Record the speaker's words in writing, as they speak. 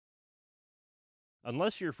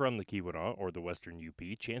Unless you're from the Keweenaw or the Western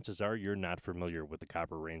UP, chances are you're not familiar with the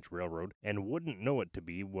Copper Range Railroad and wouldn't know it to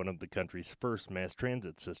be one of the country's first mass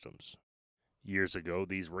transit systems. Years ago,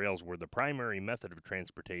 these rails were the primary method of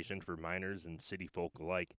transportation for miners and city folk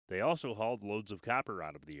alike. They also hauled loads of copper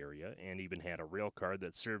out of the area and even had a rail car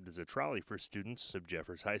that served as a trolley for students of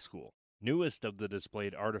Jeffers High School. Newest of the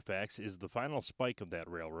displayed artifacts is the final spike of that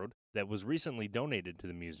railroad that was recently donated to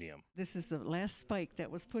the museum. This is the last spike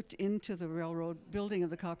that was put into the railroad building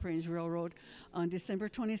of the Copper Range Railroad on December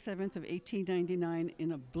 27th of 1899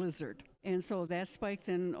 in a blizzard. And so that spike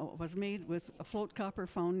then was made with a float copper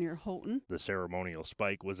found near Houghton. The ceremonial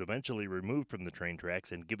spike was eventually removed from the train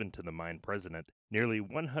tracks and given to the mine president. Nearly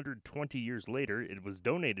 120 years later, it was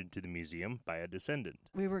donated to the museum by a descendant.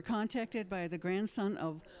 We were contacted by the grandson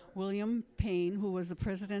of William Payne, who was the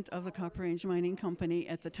president of the Copper Range Mining Company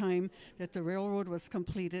at the time that the railroad was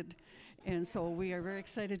completed. And so we are very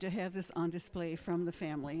excited to have this on display from the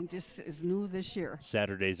family. This is new this year.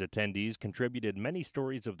 Saturday's attendees contributed many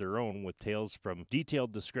stories of their own, with tales from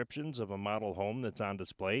detailed descriptions of a model home that's on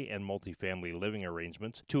display and multifamily living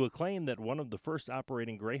arrangements to a claim that one of the first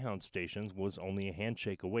operating Greyhound stations was only a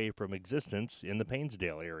handshake away from existence in the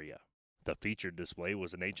Painesdale area. The featured display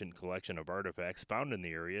was an ancient collection of artifacts found in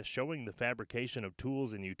the area showing the fabrication of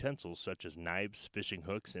tools and utensils such as knives, fishing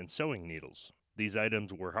hooks, and sewing needles. These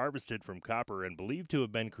items were harvested from copper and believed to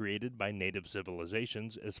have been created by native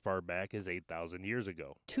civilizations as far back as 8,000 years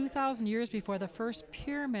ago. 2,000 years before the first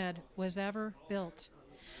pyramid was ever built.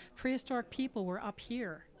 Prehistoric people were up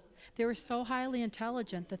here. They were so highly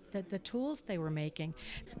intelligent that the tools they were making,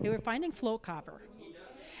 they were finding float copper.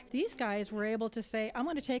 These guys were able to say, I'm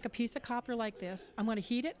going to take a piece of copper like this, I'm going to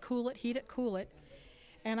heat it, cool it,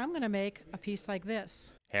 and I'm going to make a piece like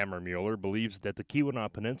this. Hammermuller believes that the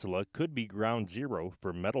Keweenaw Peninsula could be ground zero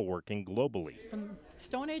for metalworking globally. From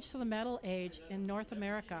Stone Age to the Metal Age in North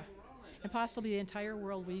America, and possibly the entire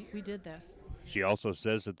world, we did this. She also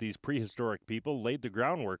says that these prehistoric people laid the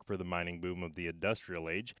groundwork for the mining boom of the Industrial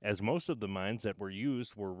Age, as most of the mines that were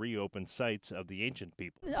used were reopened sites of the ancient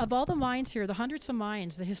people. Of all the mines here, the hundreds of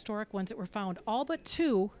mines, the historic ones that were found, all but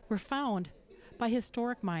 2 were found by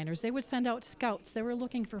historic miners. They would send out scouts. They were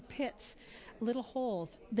looking for pits, little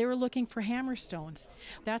holes. They were looking for hammerstones.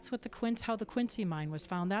 That's what how the Quincy mine was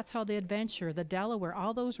found. That's how the Adventure, the Delaware,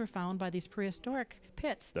 all those were found by these prehistoric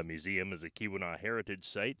pits. The museum is a Keweenaw heritage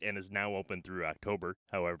site and is now open through October.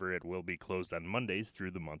 However, it will be closed on Mondays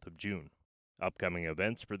through the month of June. Upcoming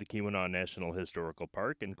events for the Keweenaw National Historical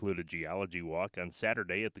Park include a geology walk on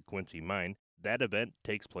Saturday at the Quincy Mine. That event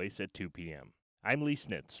takes place at 2 p.m. I'm Lee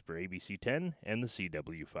Snitz for ABC 10 and the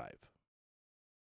CW5.